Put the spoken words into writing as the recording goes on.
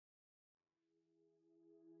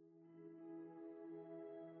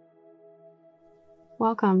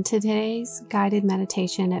Welcome to today's guided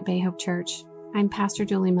meditation at Bay Hope Church. I'm Pastor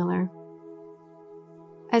Julie Miller.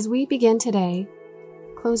 As we begin today,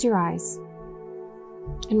 close your eyes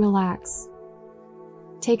and relax.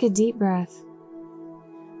 Take a deep breath.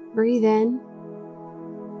 Breathe in,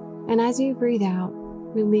 and as you breathe out,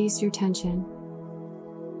 release your tension.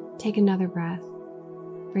 Take another breath.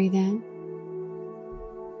 Breathe in,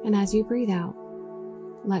 and as you breathe out,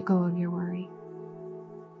 let go of your worry.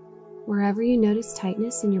 Wherever you notice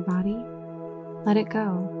tightness in your body, let it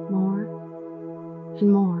go more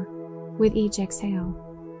and more with each exhale.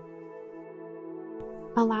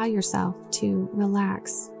 Allow yourself to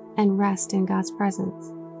relax and rest in God's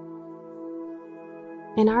presence.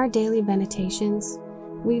 In our daily meditations,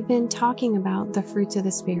 we've been talking about the fruits of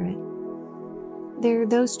the Spirit. They're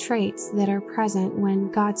those traits that are present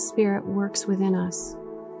when God's Spirit works within us.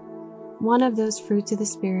 One of those fruits of the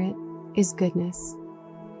Spirit is goodness.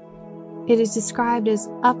 It is described as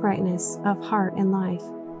uprightness of heart and life.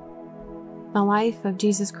 The life of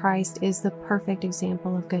Jesus Christ is the perfect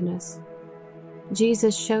example of goodness.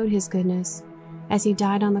 Jesus showed his goodness as he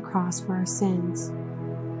died on the cross for our sins.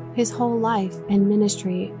 His whole life and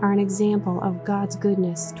ministry are an example of God's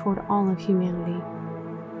goodness toward all of humanity.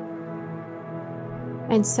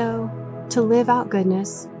 And so, to live out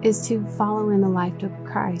goodness is to follow in the life of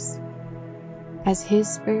Christ. As his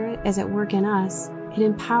Spirit is at work in us, it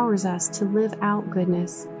empowers us to live out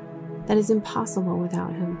goodness that is impossible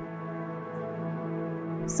without him.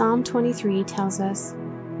 Psalm 23 tells us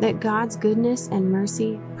that God's goodness and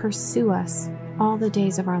mercy pursue us all the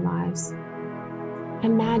days of our lives.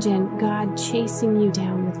 Imagine God chasing you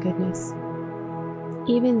down with goodness.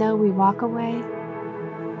 Even though we walk away,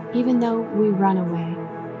 even though we run away,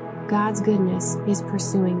 God's goodness is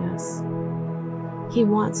pursuing us. He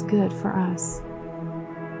wants good for us.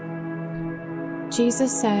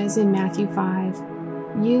 Jesus says in Matthew 5,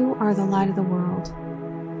 "You are the light of the world.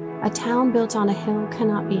 A town built on a hill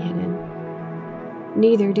cannot be hidden.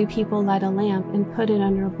 Neither do people light a lamp and put it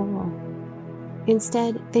under a bowl.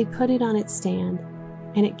 Instead, they put it on its stand,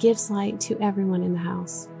 and it gives light to everyone in the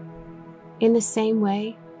house. In the same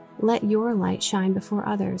way, let your light shine before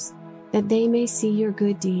others, that they may see your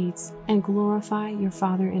good deeds and glorify your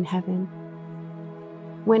Father in heaven."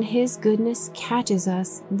 When his goodness catches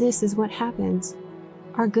us, this is what happens.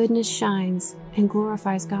 Our goodness shines and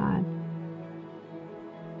glorifies God.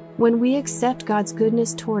 When we accept God's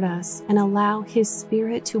goodness toward us and allow his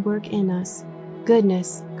Spirit to work in us,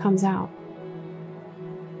 goodness comes out.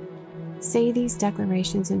 Say these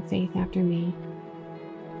declarations in faith after me.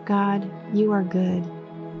 God, you are good.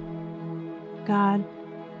 God,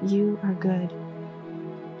 you are good.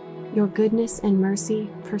 Your goodness and mercy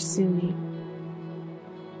pursue me.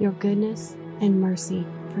 Your goodness and mercy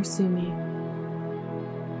pursue me.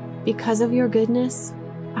 Because of your goodness,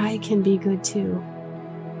 I can be good too.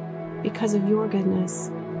 Because of your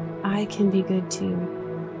goodness, I can be good too.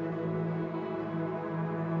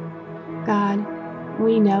 God,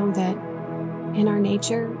 we know that in our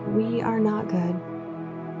nature, we are not good.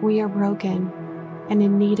 We are broken and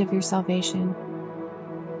in need of your salvation.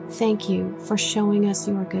 Thank you for showing us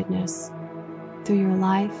your goodness through your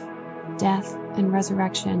life, death, and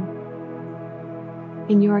resurrection.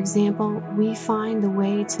 In your example, we find the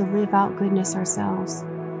way to live out goodness ourselves.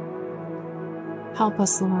 Help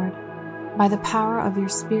us, Lord, by the power of your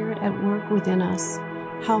Spirit at work within us.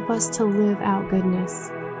 Help us to live out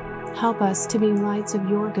goodness. Help us to be lights of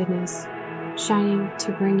your goodness, shining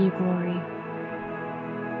to bring you glory.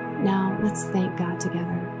 Now, let's thank God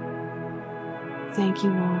together. Thank you,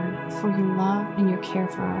 Lord, for your love and your care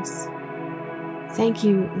for us. Thank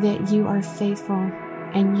you that you are faithful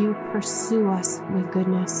and you pursue us with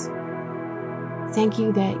goodness. Thank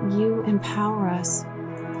you that you empower us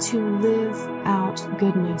to live out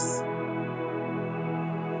goodness.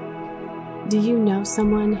 Do you know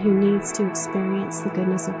someone who needs to experience the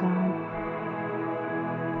goodness of God?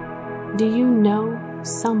 Do you know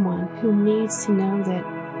someone who needs to know that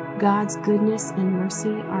God's goodness and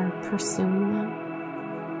mercy are pursuing them?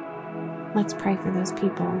 Let's pray for those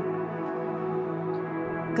people.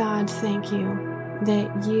 God, thank you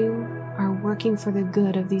that you are working for the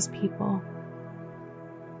good of these people.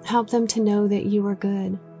 Help them to know that you are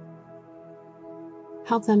good.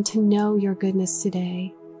 Help them to know your goodness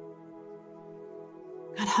today.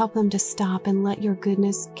 God, help them to stop and let your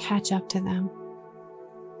goodness catch up to them.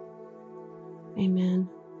 Amen.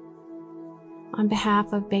 On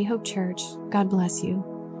behalf of Bay Hope Church, God bless you.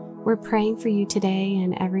 We're praying for you today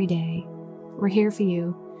and every day. We're here for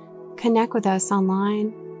you. Connect with us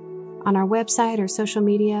online, on our website or social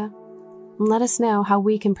media, and let us know how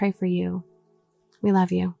we can pray for you. We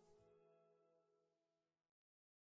love you.